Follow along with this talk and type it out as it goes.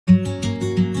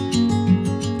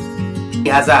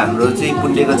आज हाम्रो चाहिँ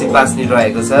पुण्यको चाहिँ पास्नी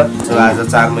रहेको छ। सो आज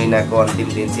 4 महिनाको अन्तिम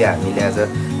दिन चाहिँ हामीले आज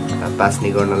पास्नी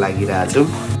गर्न लागिरहेछौँ।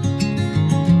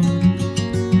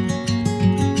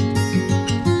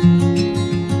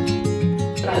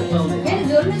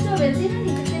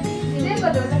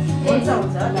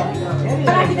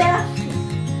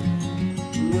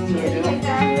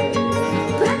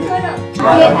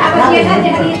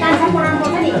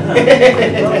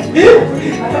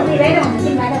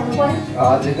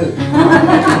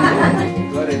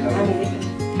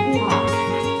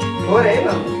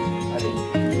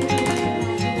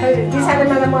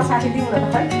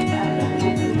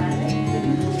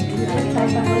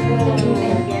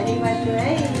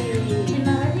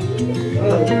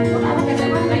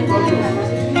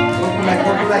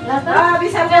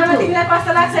 तिमीलाई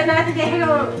कस्तो लाग्छ नाति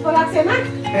देखेको लाग्छ छैन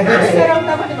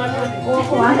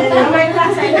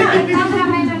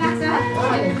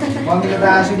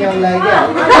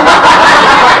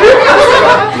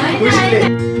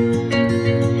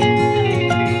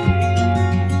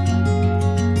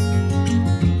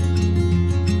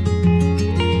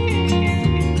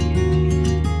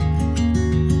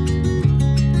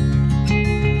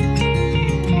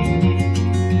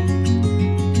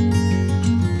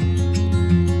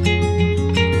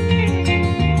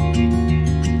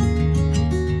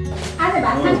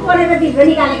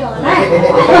निकालेको होला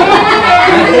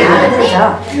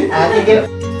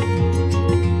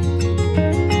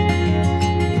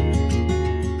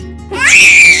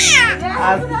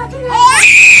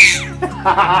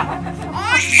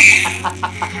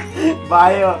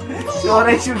भयो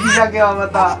छोरै सुकिसक्यो अब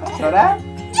त छोरा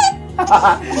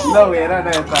ल हेर न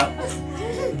यता।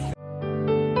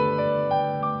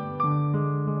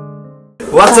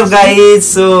 व्हाट्सअप गाइज,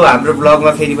 सो हाम्रो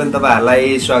ब्लगमा फेरि पनि तपाईहरुलाई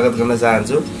स्वागत गर्न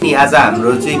चाहन्छु। आज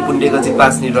हाम्रो चाहिँ पुण्यको चाहिँ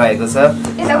पास्नी रहेको छ।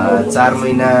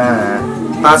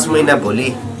 5 महिना भोलि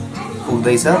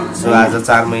पुग्दैछ। सो आज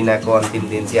 4 महिनाको अन्तिम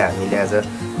दिन चाहिँ हामीले आज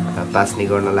पास्नी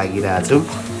गर्न लागिरहेछौँ।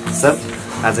 सब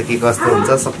आज के कस्तो हुन्छ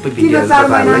सबै भिडियोहरु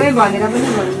तपाईहरुलाई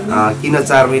किन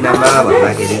 4 महिनामा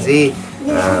भन्दाखेरि चाहिँ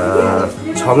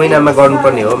 6 महिनामा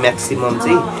गर्नुपर्ने हो म्याक्सिमम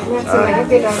चाहिँ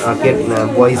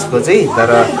बोइजको चाहिँ, तर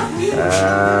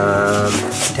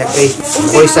ठ्याक्कै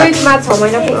चैतमा 6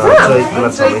 महिना पुग्छ।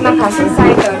 चैतमा खासै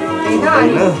साइडहरु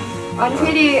हुँदैन अनि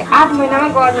फेरि 8 महिनामा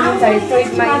गर्नु हुन्छ अरे।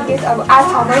 चैतमा इनकेस अब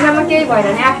 6 महिनामा केही भएन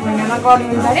भने 8 महिनामा गर्नु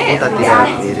हुन्छ अरे।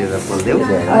 हेरेर बोल्देऊ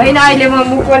हैन अहिले म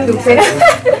मुख पनि दुख्दैन।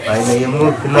 हैन यो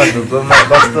मुख नधुकोमा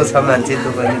कस्तो छ मान्छे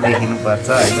त्यो पनि देखिनु पर्छ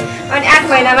हैन। अनि 8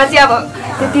 महिनामा चाहिँ अब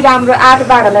त्यति राम्रो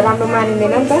 8-12लाई राम्रो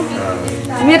मानिदैन नि त।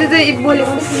 मेरो चाहिँ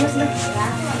बोलेको पनि सुन्नुस् न।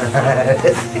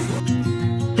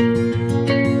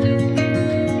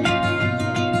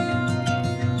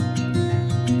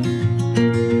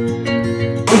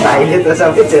 भाइले त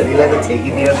सबै छोरीलाई त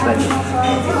छेकिदियो नि त।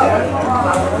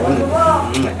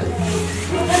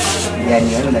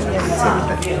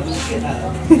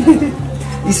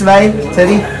 इस्माइल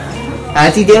छोरी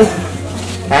हाँची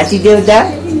देऊ त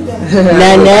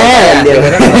नाना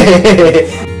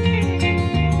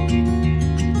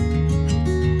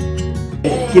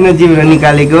किन जिब्रो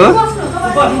निकालेको?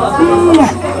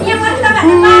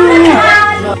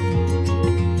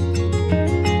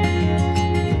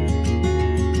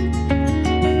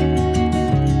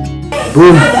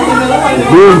 Boom,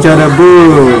 boom, cara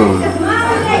boom.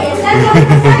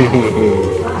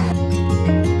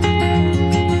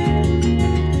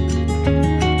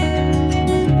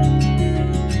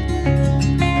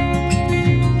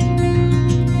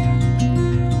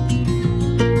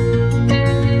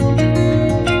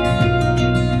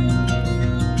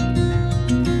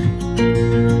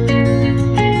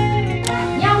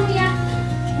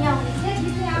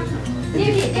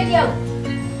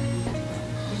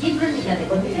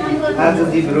 आज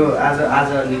जिब्रो आज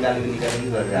निकालेको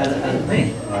गरेर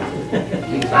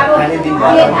खाने दिन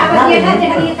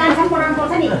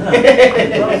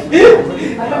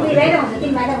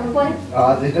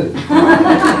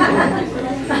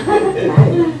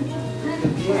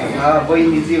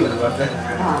बहिनी चाहिँ हुनुपर्छ।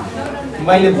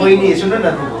 मैले बहिनी सुन न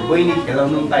बहिनी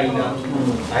खेलाउनु पाइनँ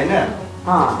होइन।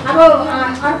 अब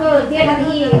अर्को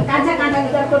जेठादेखि कान्छा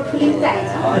कान्छाको फिल्म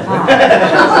चाहिन्छ।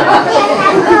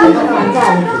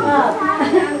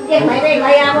 एक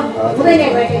भाइ अब हुँदैन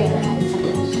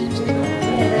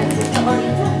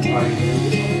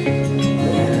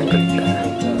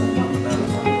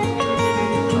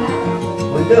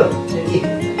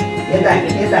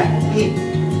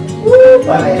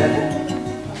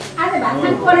आज भात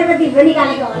परेर भित्र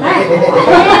निकालेको होला।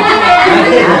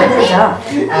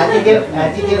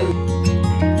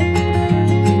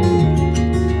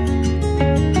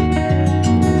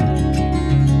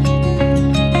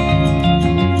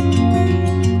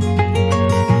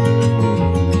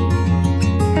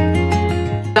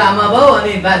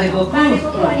 अनि बाजेको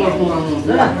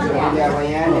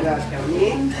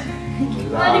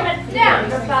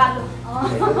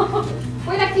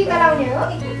पहिला टीका लाउने हो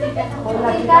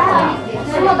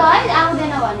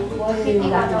आउँदैन भने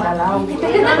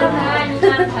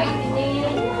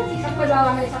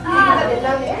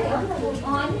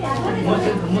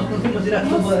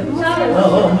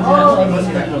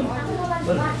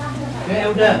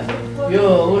एउटा यो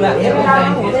उ राख्ने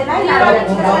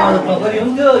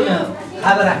हुन्थ्यो यहाँ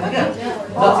खाजा राख्ने क्या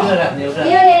दक्षिणा राख्ने एउटा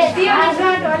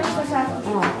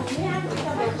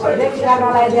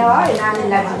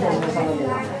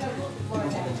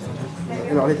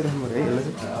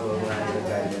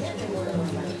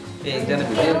एकजना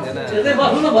भिडियो एकजना यतै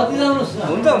बस्नु न भति जाउनुस् न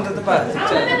हुन्छ हुन्छ त पा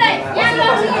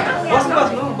बस्नु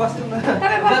बस्नु बस्नु न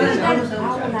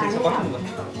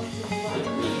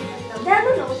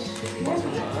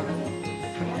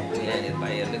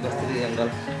भाइहरूले कसरी एङ्गल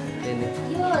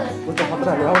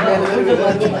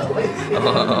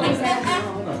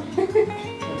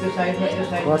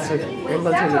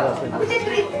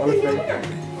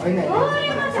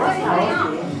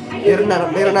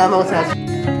मेरो नाम आउँछ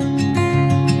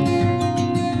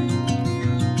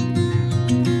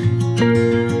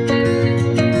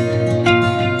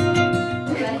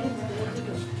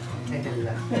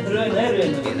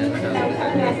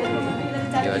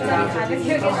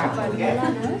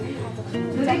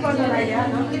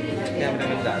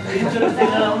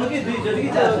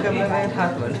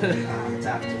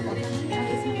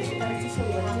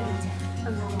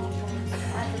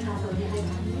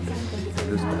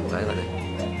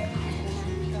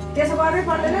त्यसो गर्नै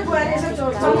पर्दैन बुहारी यसो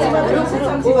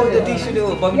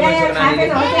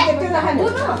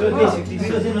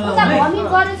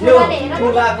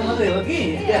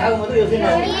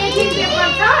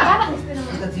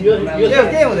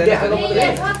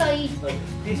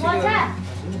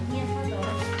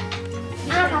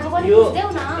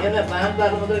यसलाई पाँच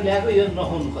बार मात्रै ल्याएको यो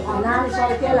नखाउनु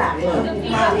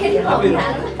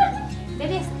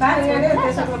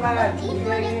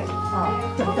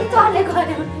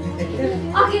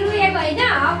अघि रुएको होइन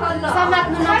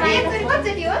समात्नु नपाएको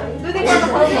कति हो दुधै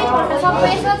पर्छ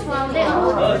सबै यसो छुवाउँदै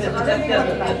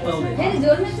फेरि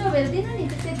झोलमा चोबेर दिनु नि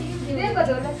त्यतिकै दिएको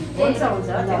झोलमा हुन्छ हुन्छ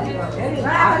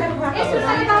यसो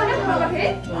लगाउने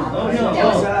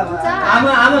पर्छ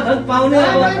आमा आमा झन् पाउने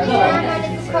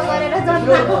गरेर जन्म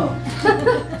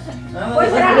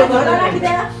पैसा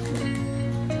राखिदिएर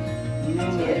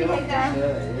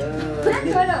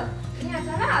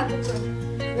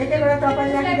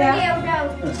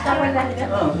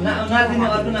नातिनी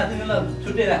अर्को नातिनीलाई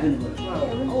छुट्टै राखिदिनु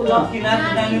पर्यो कि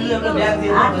नातिनीले एउटा ब्याग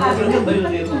दिएर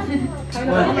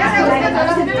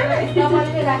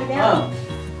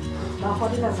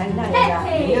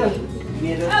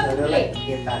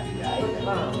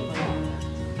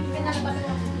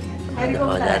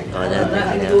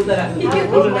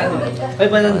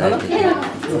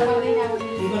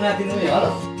नातिनी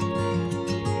होला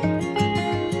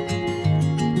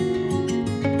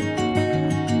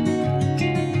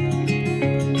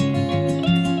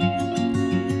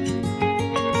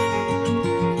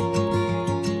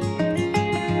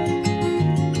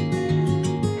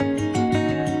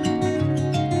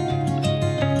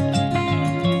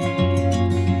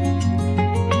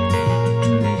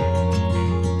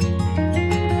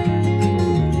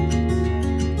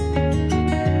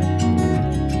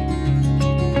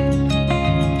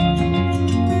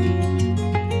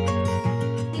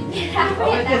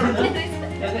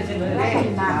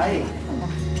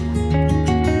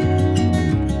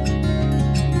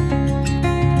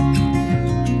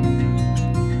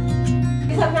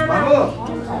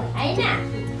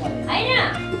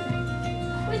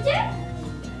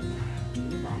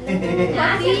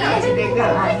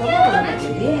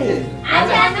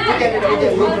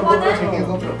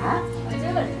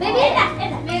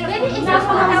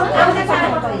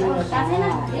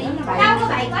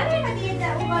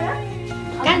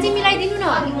कान्छी मिलाइदिनु न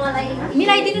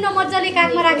मिलाइदिनु न मजाले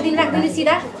काखमा राखिदिनु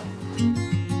सिधा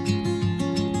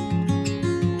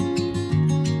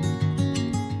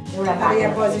एउटा पारिया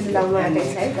बजिस लाउनु आँटेको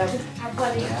छ है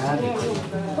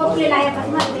कपले लागेपछि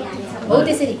मात्रै हो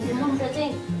त्यसरी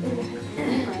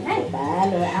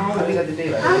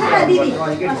दिदी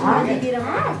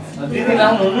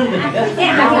लाउनु हुनु नि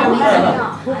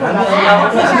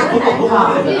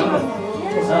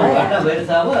घटना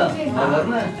भइरहेछ अब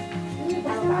घरमा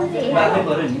बाटै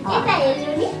पऱ्यो नि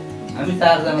हामी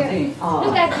चारजना चाहिँ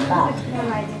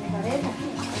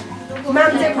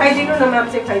माम्चे खुवाइदिनु न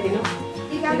माम्चे खुवाइदिनु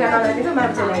टिका लगाइदिनु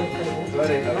माम्चे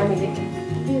लगाइदिनु हामीले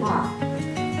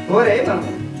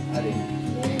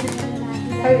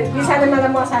बिसाले मलाई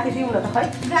म साथी दिउँ न त खै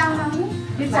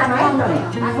बिचामा म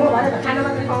भरे खाना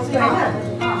मात्रै पाउँछु होइन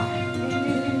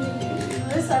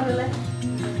सबैलाई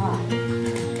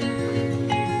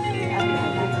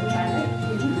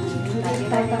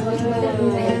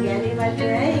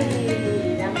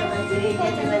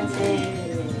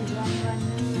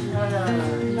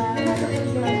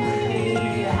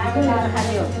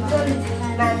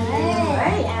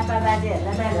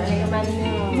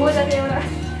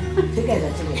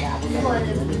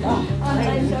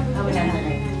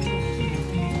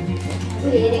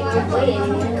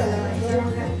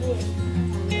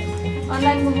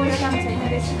अनलाइनको मोडल काम छैन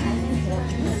रहेछ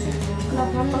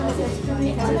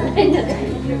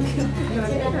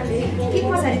के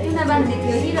पछाडि चुना बाँध्दै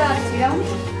थियो नि र छिराउने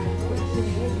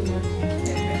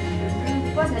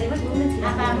पछाडि पनि घुम्नु थियो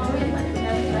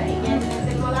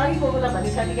मलाई कोला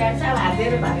भनिसकेको छ अब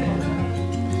हातेर भयो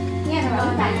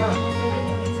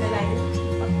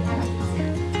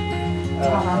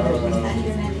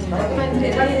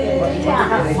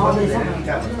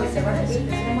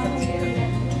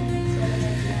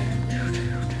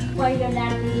पहिलो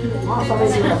नाति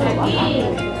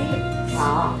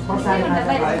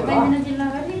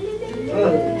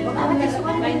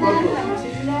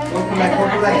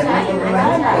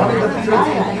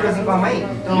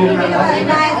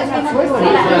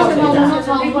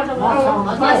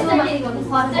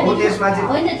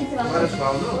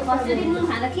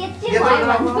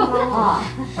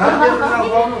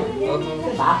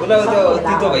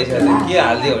तितो भइसक्यो के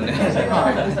हाल्दियो भने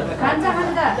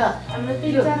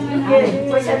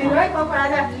पैसा दिनु है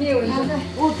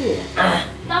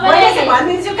आज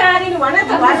भनिदिन्छु कहाँ दिनु भन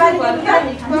त घरबारी भन्नु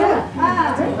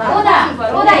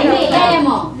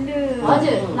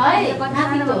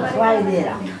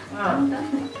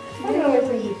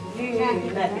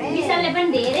विशालले पनि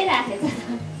धेरै राखेछ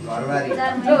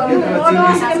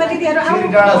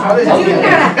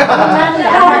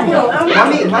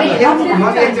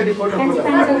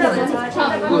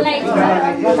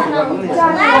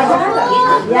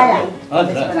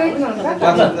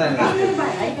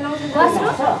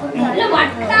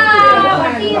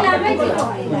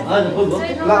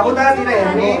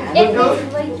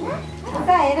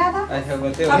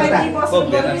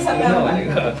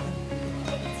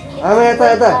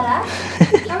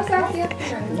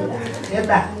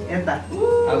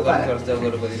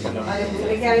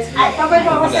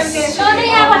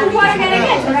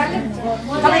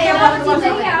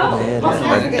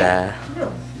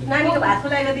नानीको भात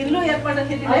खुलाएर दिनु एकपल्ट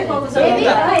खेती है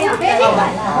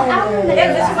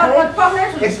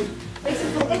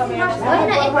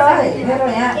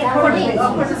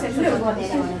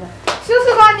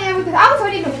सुसु गर्ने अब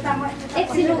छोरी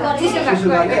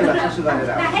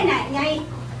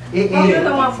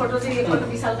फोटो चाहिँ एकपल्ट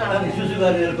विशाल सुसु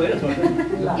गरेर पहिला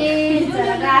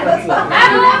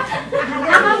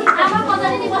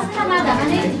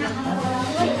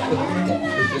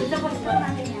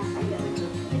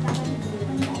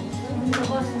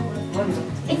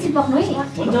एकछिन बस्नु है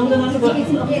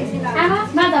आमा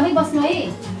माधमै बस्नु है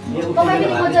तपाईँ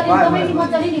पनि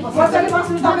मजाले नि बस्नु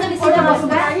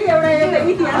एउटा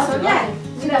इतिहास हो क्या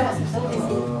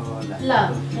ल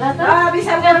त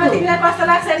विशाल गरेर तिमीलाई कस्तो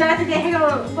लाग्छ नाति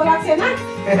देखेको लाग्छ होइन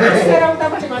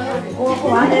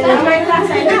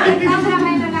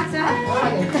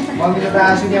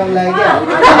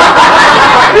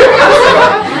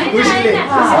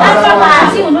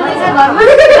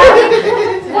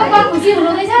खुसी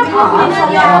हुनुहुँदैछ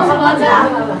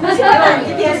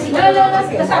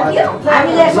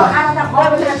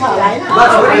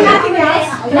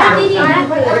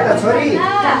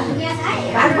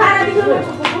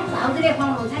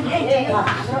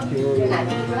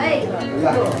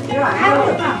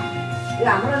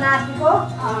हाम्रो नातिको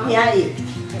यहाँ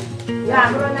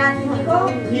हाम्रो नातिको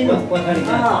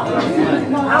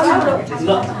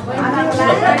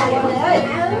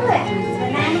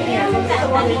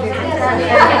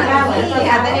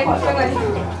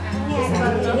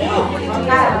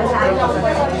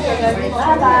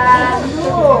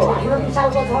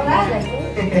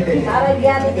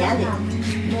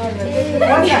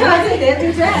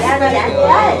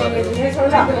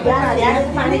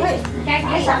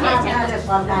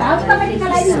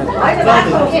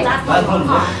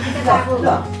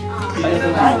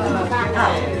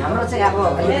हाम्रो चाहिँ अब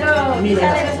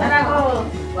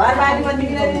घरबारीमा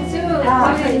दिइदिन्छु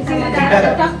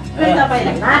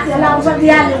नातिहरूलाई आउँछ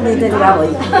दिइहाल्नु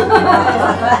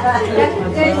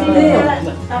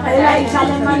तपाईँलाई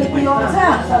सालेनमा दिनुहुन्छ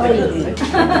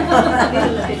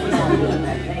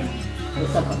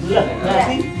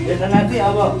नाति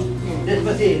अब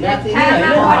त्यसपछि नाति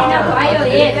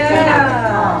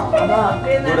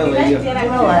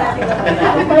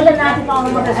पहिले नाति पाउनु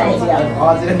मात्रै चाहिन्छ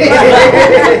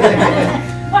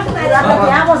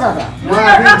यहाँ बस्छ त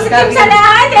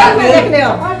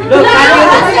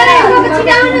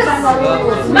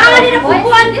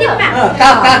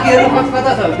काकीहरू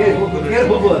कता छ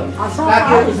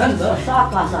काकीहरू छन् त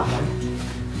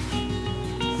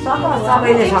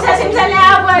सबैले पहिला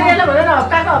अब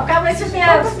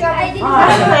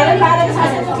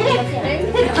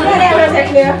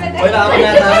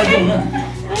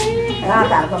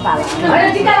रातहरूको पाला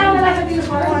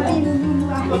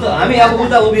हामी अब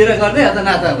उता उभिएर गर्ने अन्त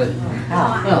नाता गरे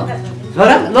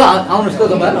छोरा ल आउनुहोस् त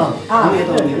तपाईँ हामी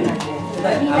यता उभिएर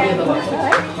हामी यता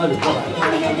हजुर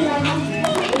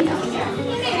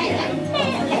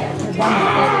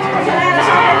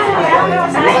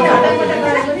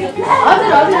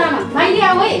हजुर आमा माइली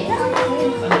आऊ है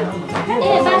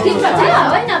ए साथी हुन्छ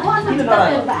हैन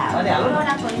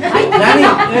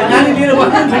नानी लिएर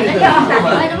बस्नु नि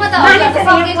हैन म त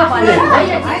सकेको भने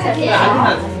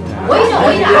होइन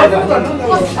होइन हजुर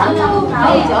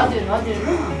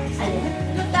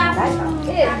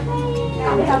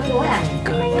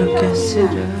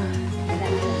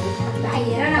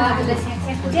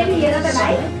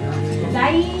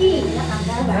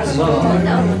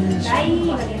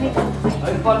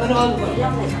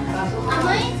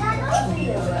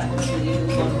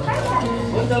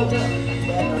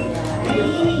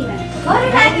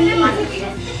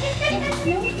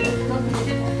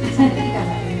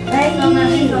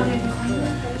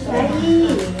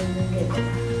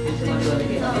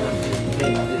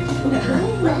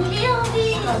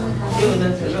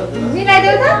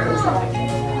मिलाइदेऊ त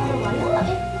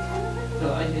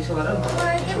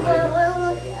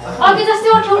अघि जस्तै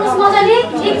उठाउनुहोस् मजाले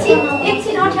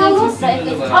एकछिन उठाउनुहोस्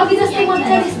अघि जस्तै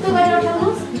मजाले यस्तो गरेर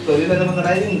उठाउनुहोस्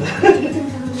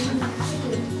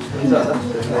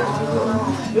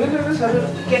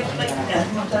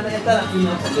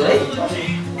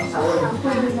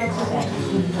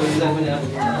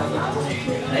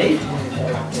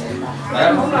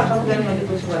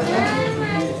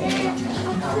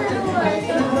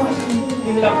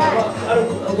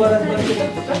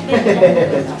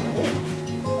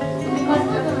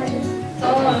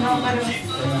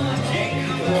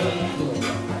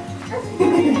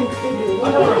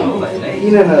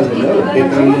किन नजानु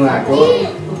त्यत्रो नुहाएको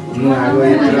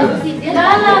यत्रो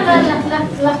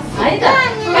ल है त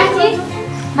काकी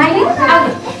माइली आऊ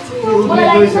मलाई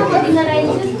दिन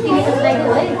लगाइदिन्छु तिमी त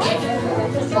लगाइदेऊ है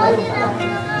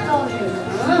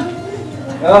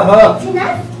ओहो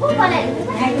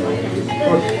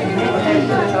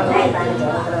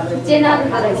चेनल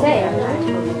रहेछ है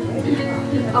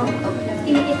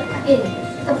तिमी के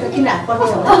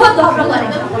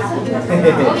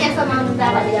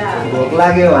भोक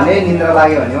लाग्यो भने निन्द्रा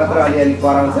लाग्यो भने मात्र अलिअलि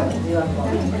कराउँछ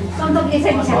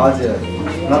हजुर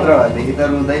नत्र भएदेखि त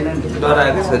रुँदैन नि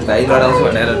डराएको छ भाइ लडाउँछु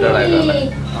भनेर डराएको होला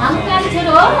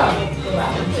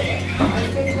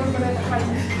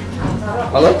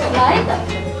हेलो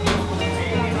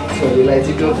छोरीलाई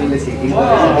चाहिँ टोपीले सिकिङ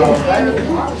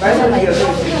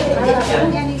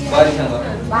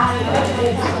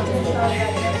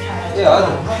ए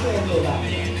हजुर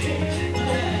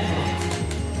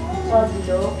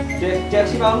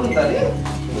ट्याक्सीमा आउनु नि त अरे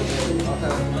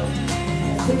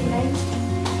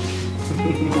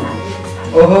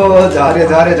ओहो झरे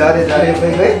झरे झरे झरे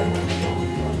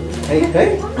खै खै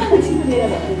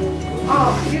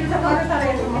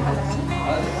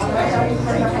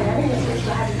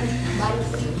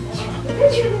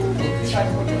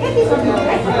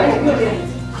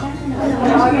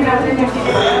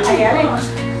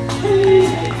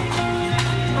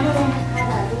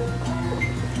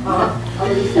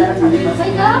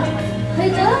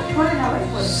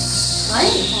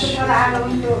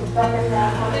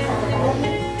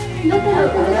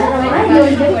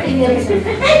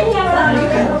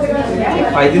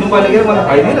खाइदिनु पर्ने के मलाई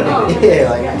खाइदिनु त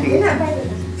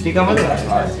टिका मात्रै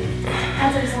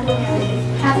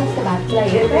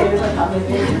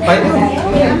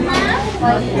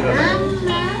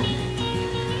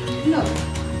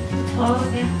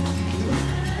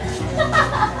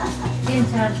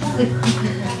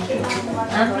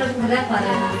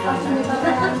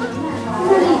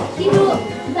तिम्रो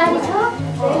गाडी छ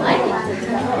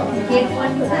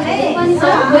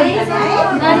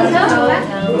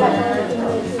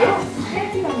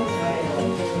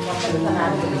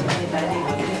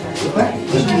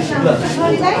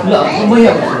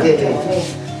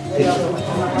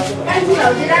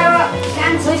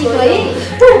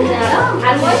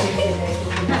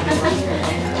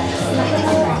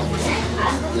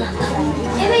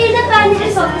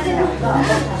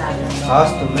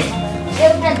हस् तुमै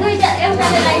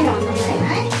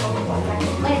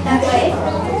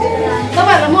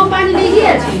तपाईँहरूलाई म पानी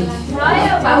ल्याइदिइहाल्छु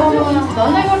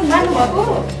धन्दा गर्नु मान्नुभएको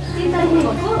चिन्ता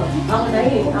हुनुभएको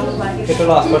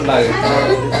केटोलाई हस्पट लाग्यो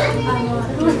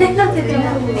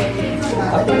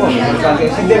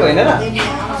सिद्धेको होइन र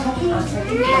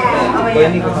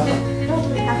बहिनीको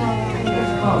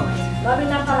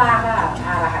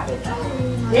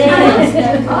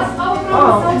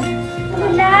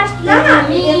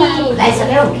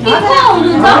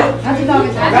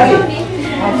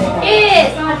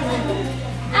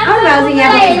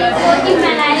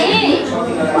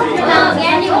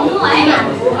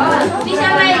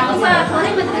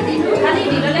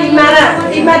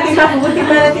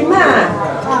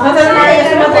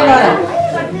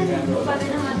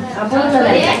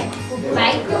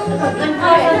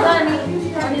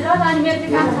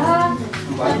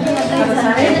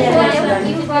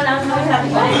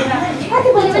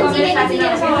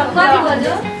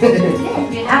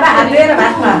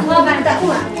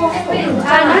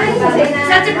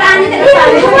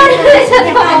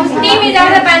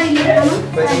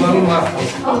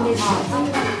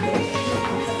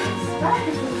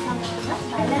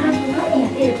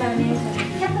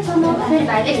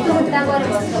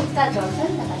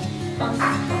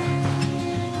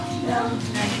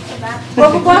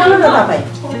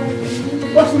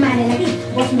बस्नु मानेन कि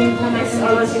बस्नु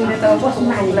नमान्ने त बस्नु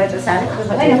मानेलाई त साह्रै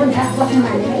होइन हुन्छ बस्नु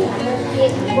मानेन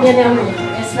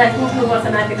यसलाई कुट्नुपर्छ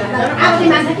नाति आफूले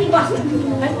मान्छ कि बस्नु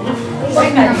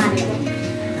नमाने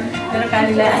मेरो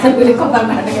कालीलाई आफूले कपाल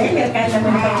मार्दै गएँ मेरो कालीलाई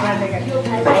मैले कपाल मार्दै गएँ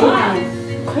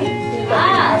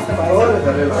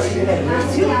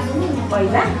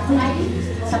पहिला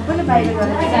सबैले बाहिर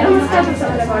गरेर नमस्कार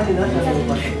सबैलाई गरिदिनुहोस्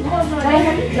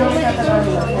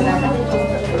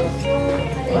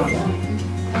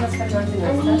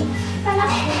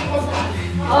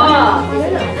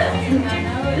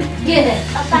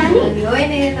पानी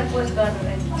होइन त पोस्ट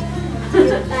गर्नु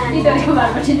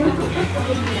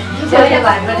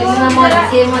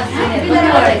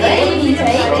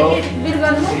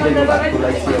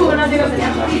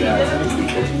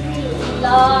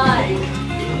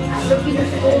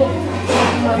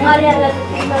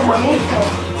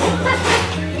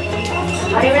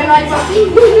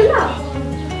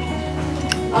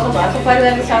अब घरको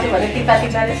परिवारको साथी भने टिका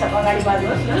टिकाले सब अगाडि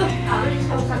बढ्नुहोस्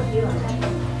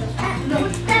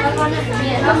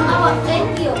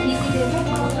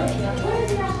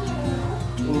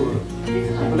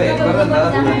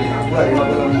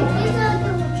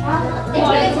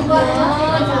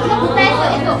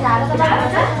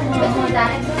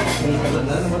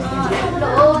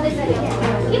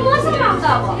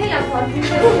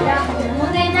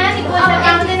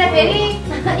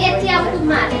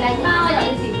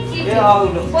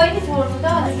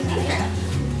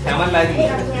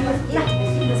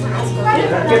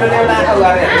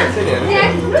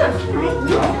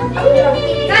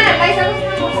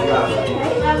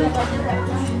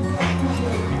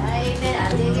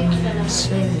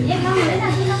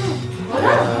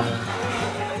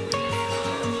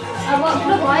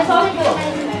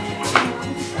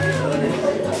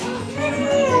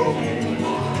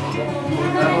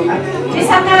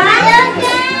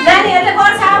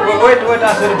वेट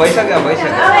आसुर भइसक्यो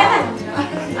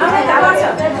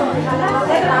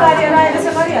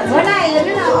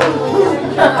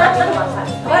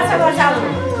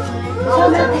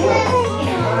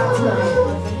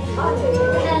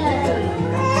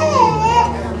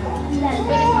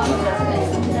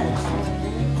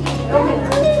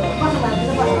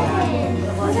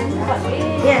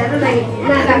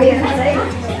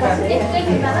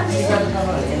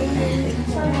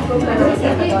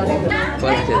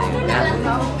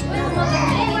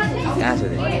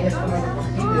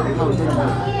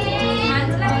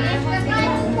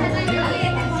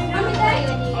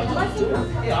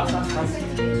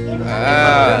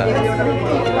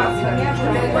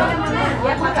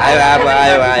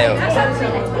आयो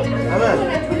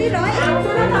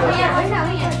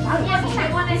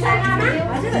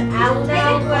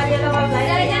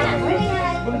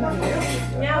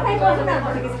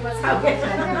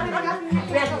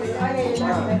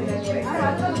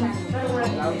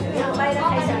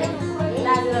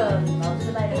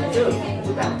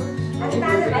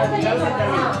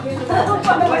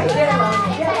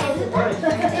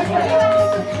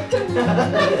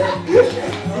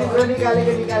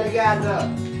निकालेको आज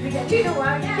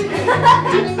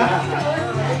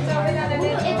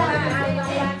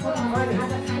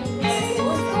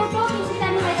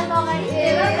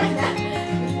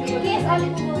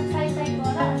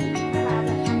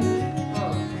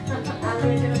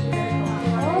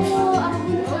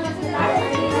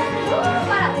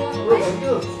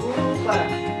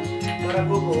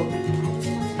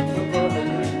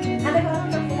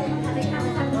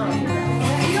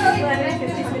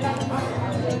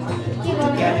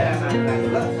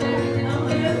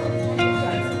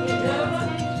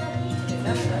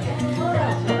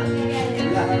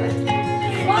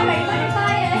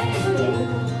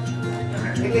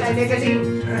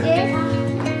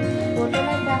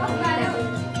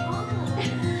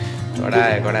कडा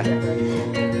आयो कडा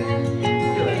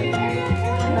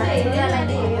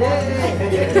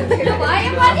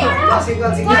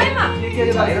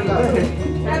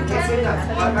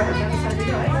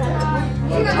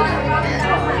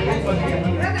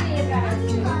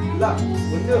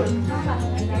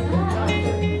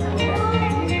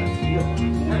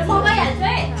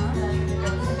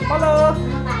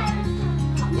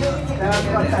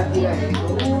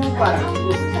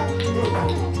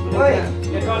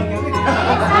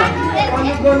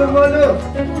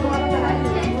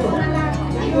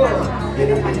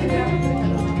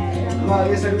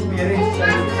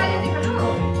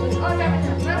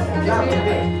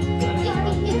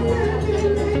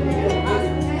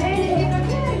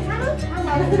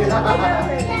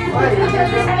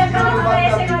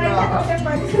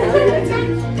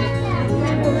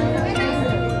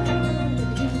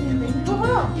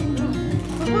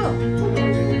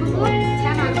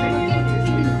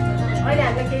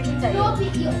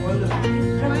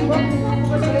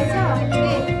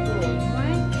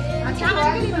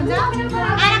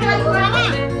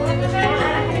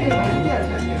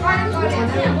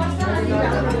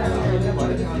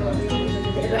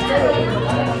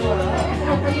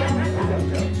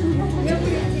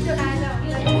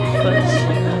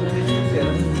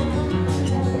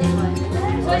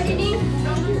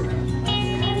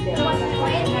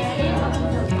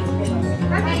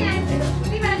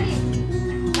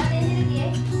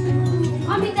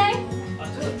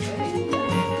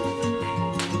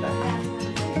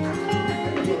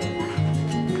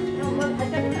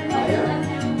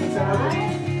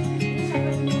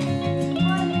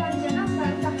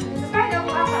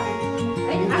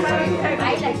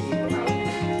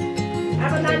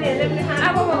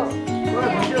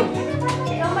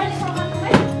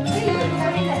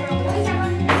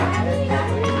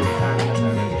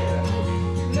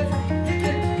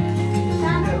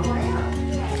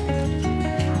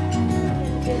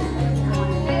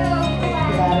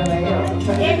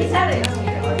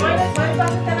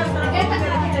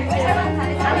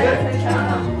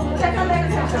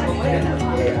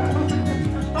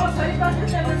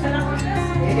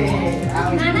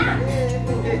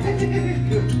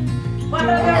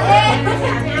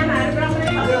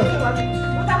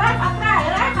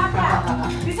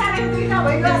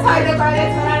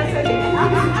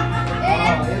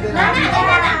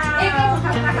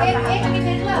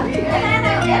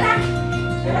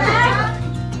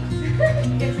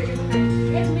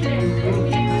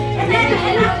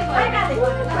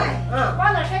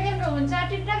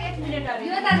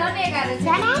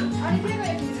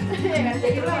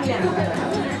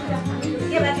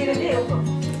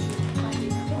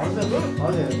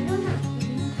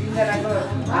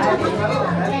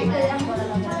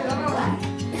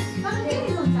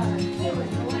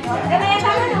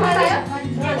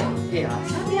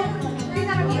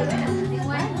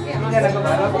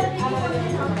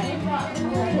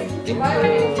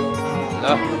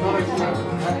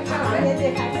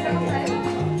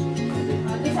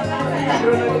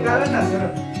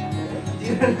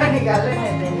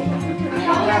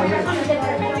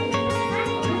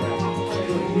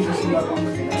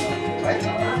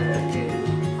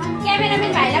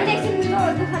क्यामेराम्यान भाइलाई पनि एकछिन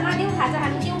दुःख नदिउँ खाजा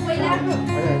खानु दिउँ पहिला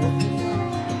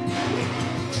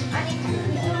अनि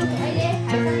अहिले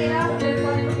खाइसकेर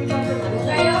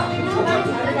गयो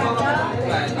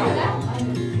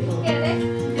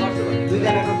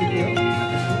दुईजनाको भिडियो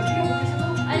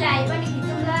अहिले हामी पनि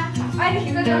खिचौँ ल अहिले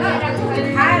खिच्नु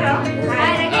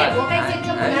खाएर के भोकै सेक्छ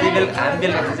हामी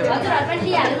बेलुका हजुरहरू पनि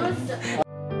लिइहाल्नुहोस्